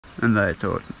And I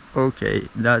thought, okay,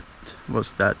 that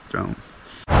was that drone.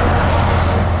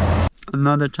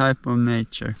 Another type of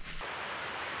nature.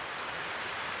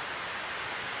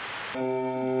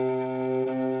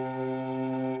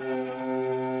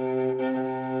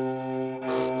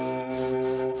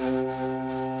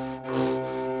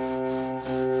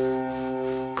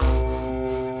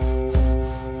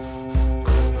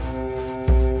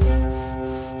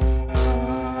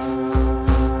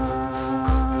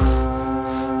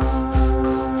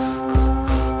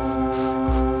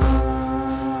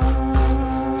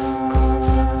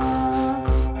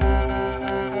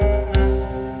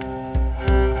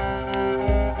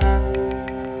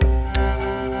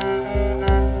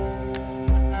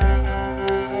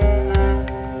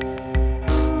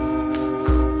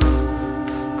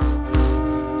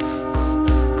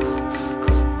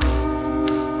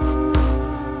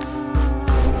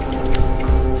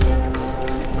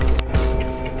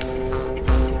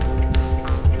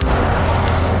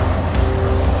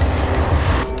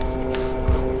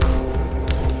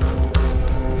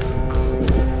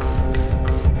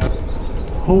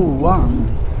 One.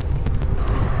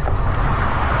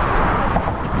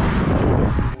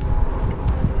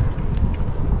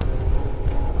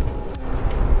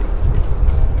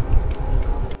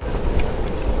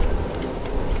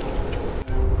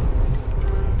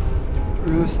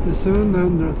 Östersund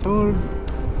 112,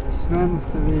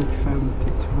 Svenstavik 52.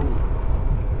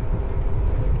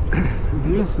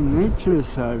 Here's a nature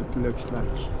reserve, it looks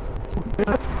like.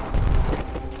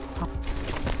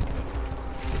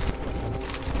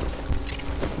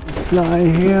 Fly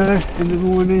here in the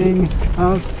morning,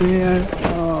 out there.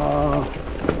 Oh,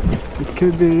 it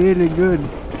could be really good.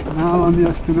 Now I'm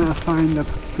just gonna find a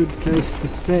good place to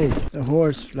stay. The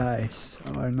horseflies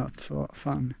are not so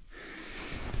fun.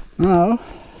 Now,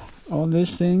 all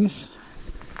these things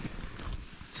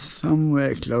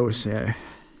somewhere close here.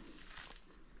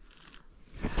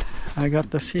 I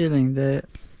got the feeling that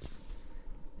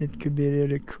it could be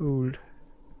really cool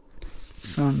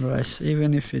sunrise,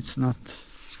 even if it's not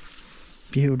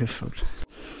beautiful.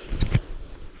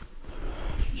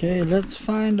 Okay, let's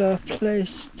find a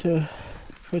place to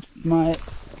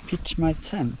pitch my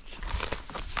tent.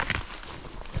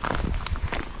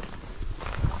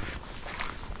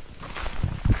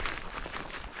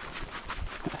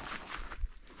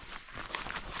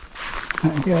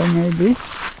 Here maybe.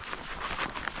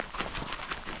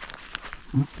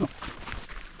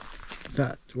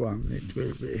 That one it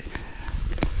will be.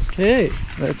 Okay,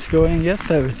 let's go and get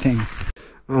everything.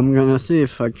 I'm gonna see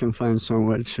if I can find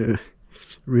somewhere to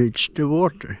reach the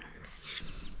water.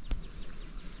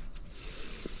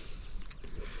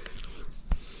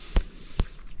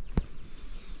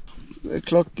 The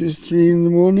clock is 3 in the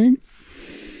morning.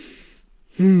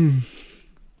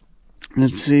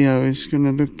 Let's see how it's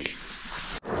gonna look.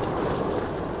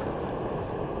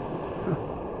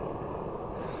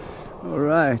 All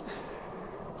right.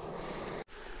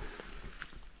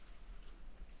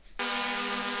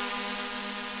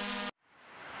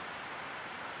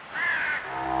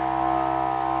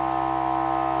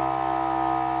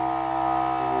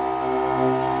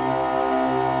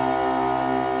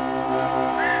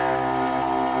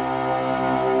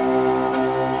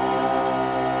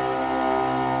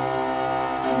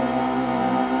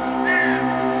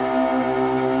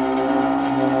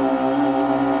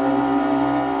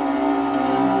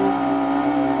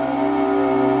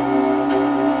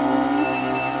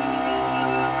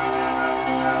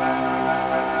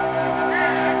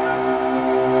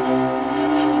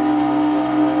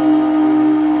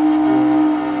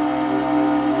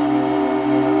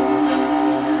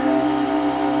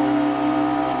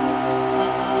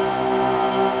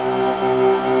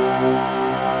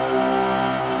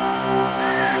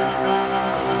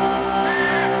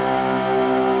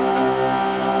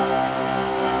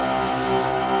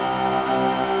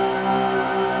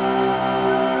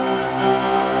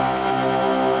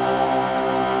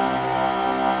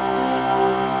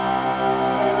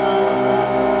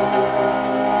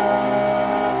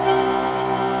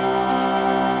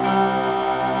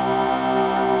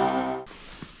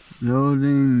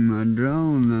 Loading my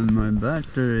drone and my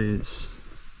batteries.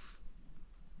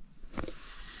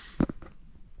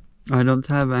 I don't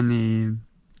have any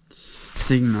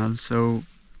signal, so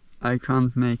I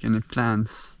can't make any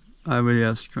plans. I will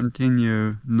just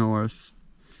continue north,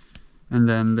 and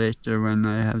then later when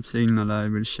I have signal I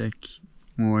will check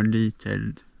more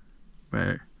detailed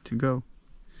where to go.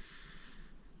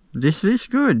 This is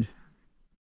good.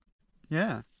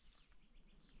 Yeah.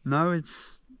 Now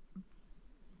it's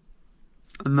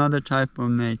another type of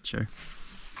nature.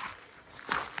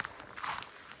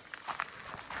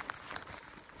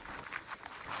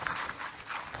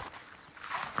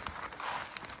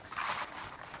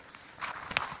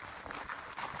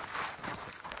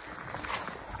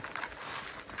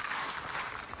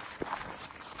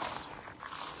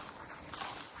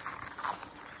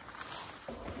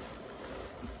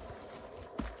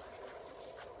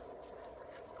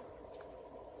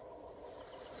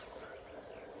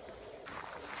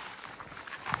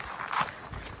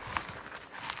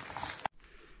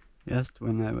 Just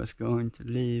when I was going to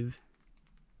leave.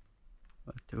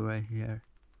 What do I hear?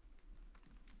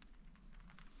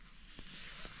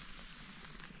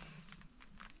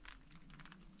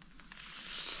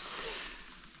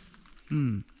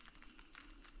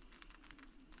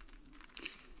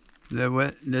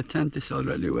 The tent is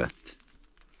already wet,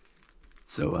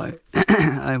 so I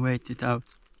I wait it out.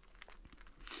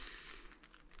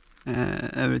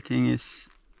 Everything is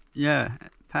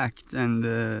packed, and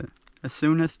as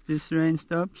soon as this rain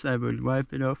stops, I will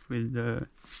wipe it off with the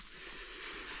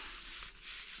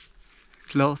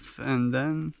cloth, and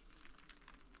then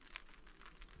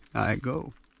I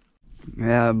go.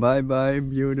 Yeah, bye bye,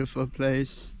 beautiful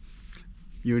place.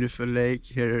 Beautiful lake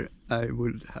here. I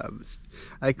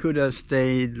could have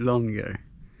stayed longer.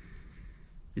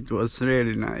 It was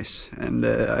really nice, and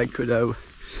I could have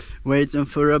waited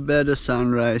for a better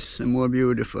sunrise and more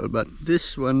beautiful, but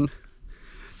this one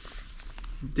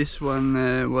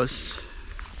was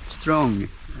strong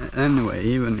anyway,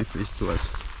 even if it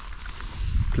was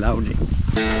cloudy.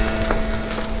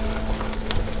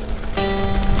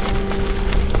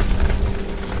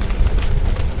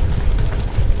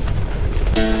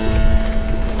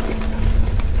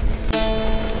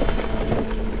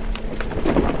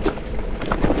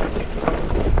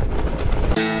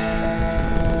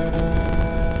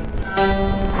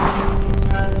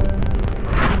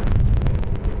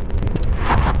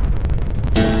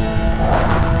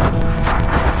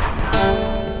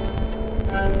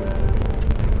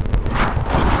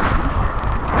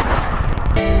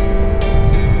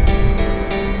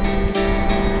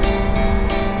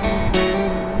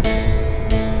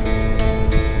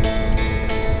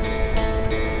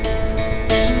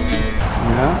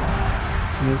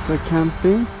 There's a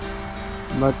camping,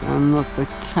 but I'm not a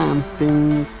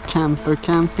camper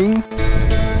camping.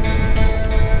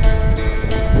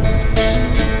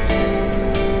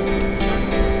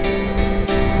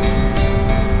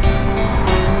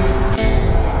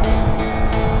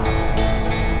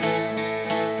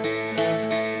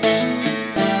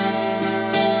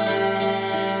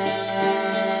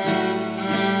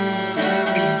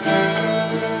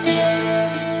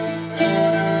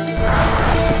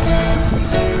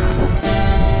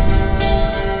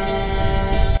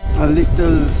 A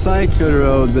little cycle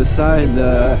road beside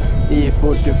the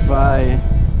E45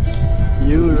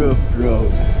 Europe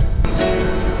road.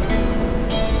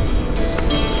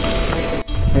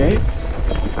 Okay,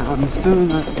 I'm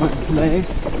soon at my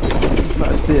place,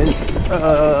 but this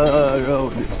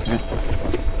road is here.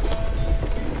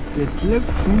 It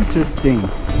looks interesting.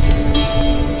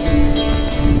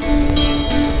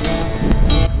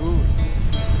 Ooh,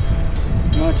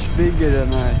 much bigger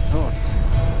than I thought.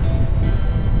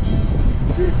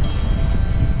 This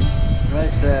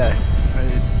right there, where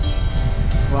it's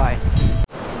white.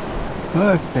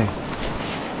 Perfect.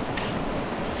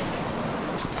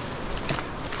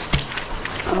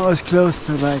 I was close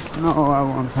to like, no, I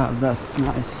won't have that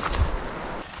nice.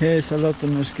 Here's a lot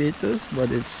of mosquitoes, but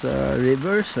it's a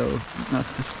river, so not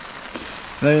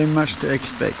very much to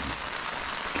expect.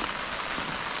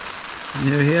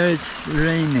 You hear it's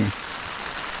rainy.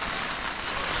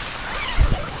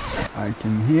 I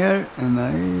can hear and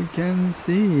I can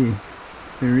see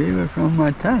the river from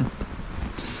my tent.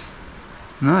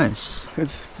 Nice.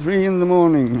 It's 3 in the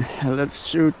morning. Let's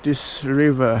shoot this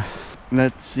river.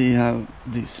 Let's see how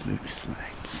this looks like.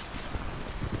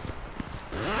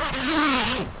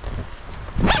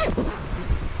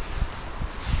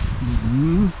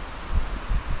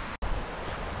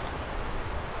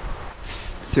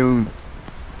 Soon.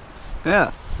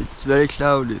 Yeah, it's very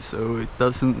cloudy, so it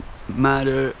doesn't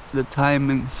matter the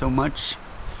timing so much,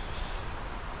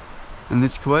 and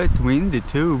it's quite windy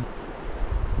too.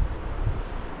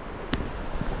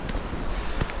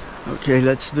 Okay,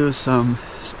 let's do some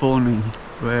spawning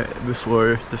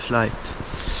before the flight.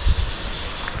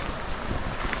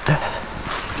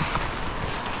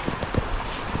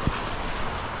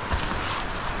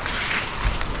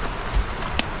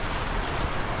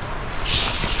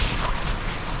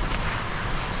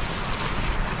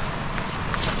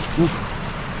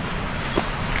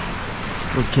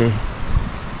 Okay,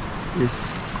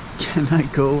 can I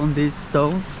go on these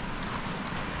stones?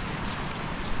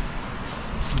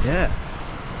 Yeah.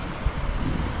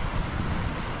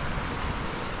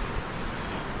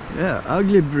 Yeah,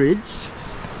 ugly bridge.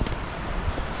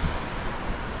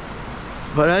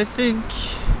 But I think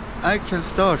I can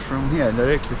start from here,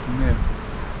 directly from here.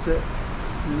 It's a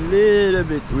little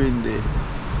bit windy.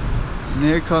 And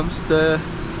here comes the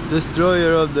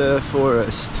destroyer of the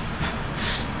forest.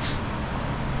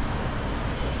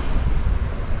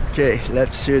 Okay,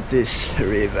 let's shoot this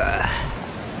river.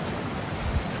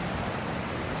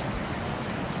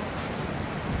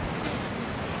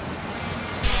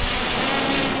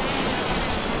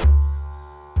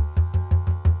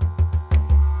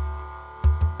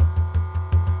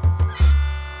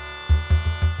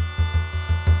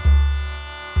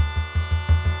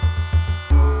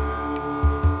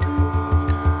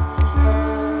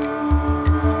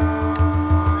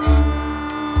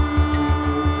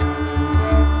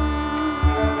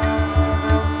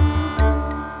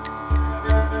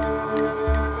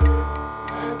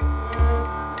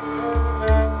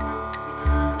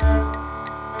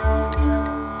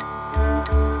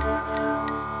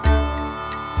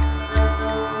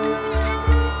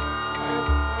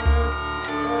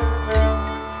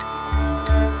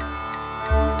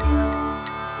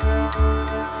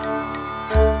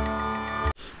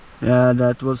 Yeah,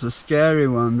 that was a scary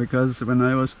one, because when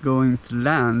I was going to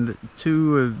land,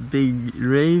 two big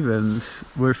ravens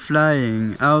were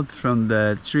flying out from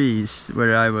the trees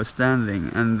where I was standing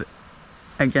and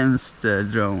against the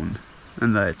drone,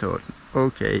 and I thought,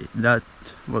 okay, that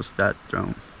was that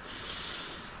drone,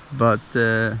 but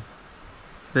they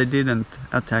didn't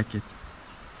attack it.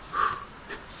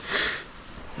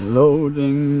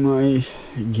 Loading my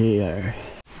gear.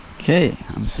 Okay,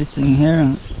 I'm sitting here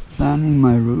and planning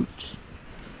my route,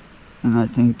 and I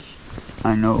think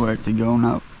I know where to go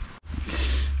now.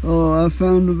 Oh, I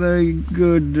found a very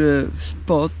good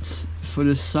spot for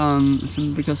the sun,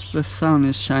 because the sun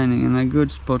is shining, and a good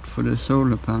spot for the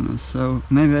solar panels. So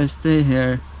maybe I stay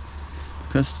here,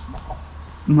 because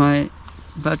my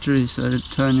batteries are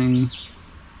turning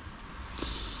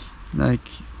like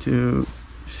to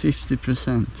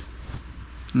 50%,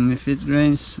 and if it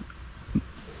rains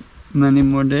many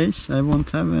more days I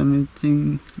won't have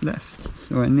anything left,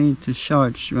 so I need to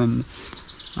charge when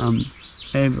I'm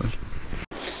able.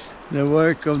 The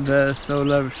work of the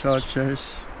solar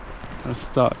chargers has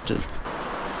started.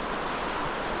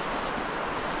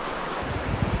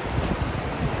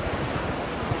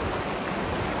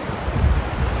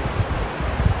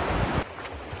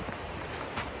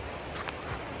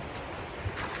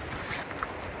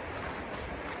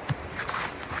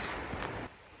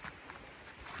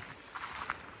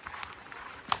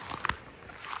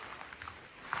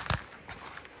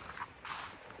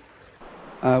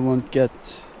 I won't get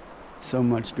so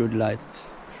much good light,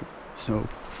 so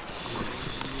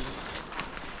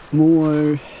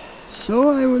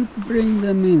I will bring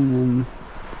them in and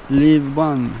leave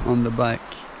one on the bike.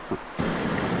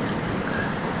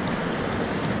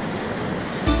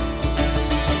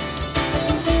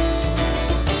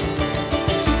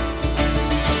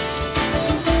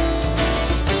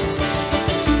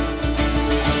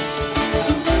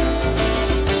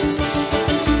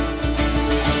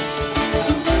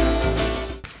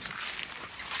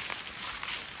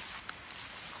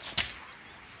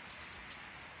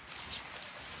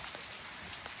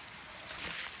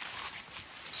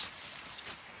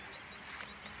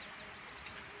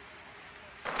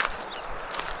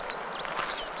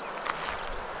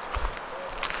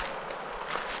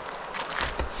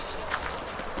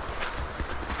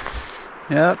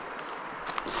 Yep,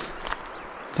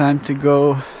 time to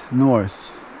go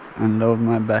north and load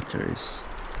my batteries.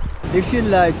 If you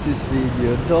like this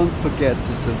video, don't forget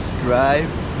to subscribe,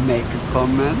 make a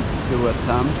comment, do a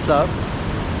thumbs up,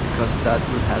 because that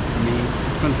will help me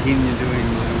continue doing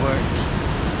my work.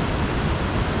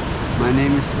 My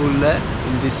name is Olle,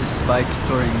 and this is Bike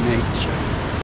Touring Nature.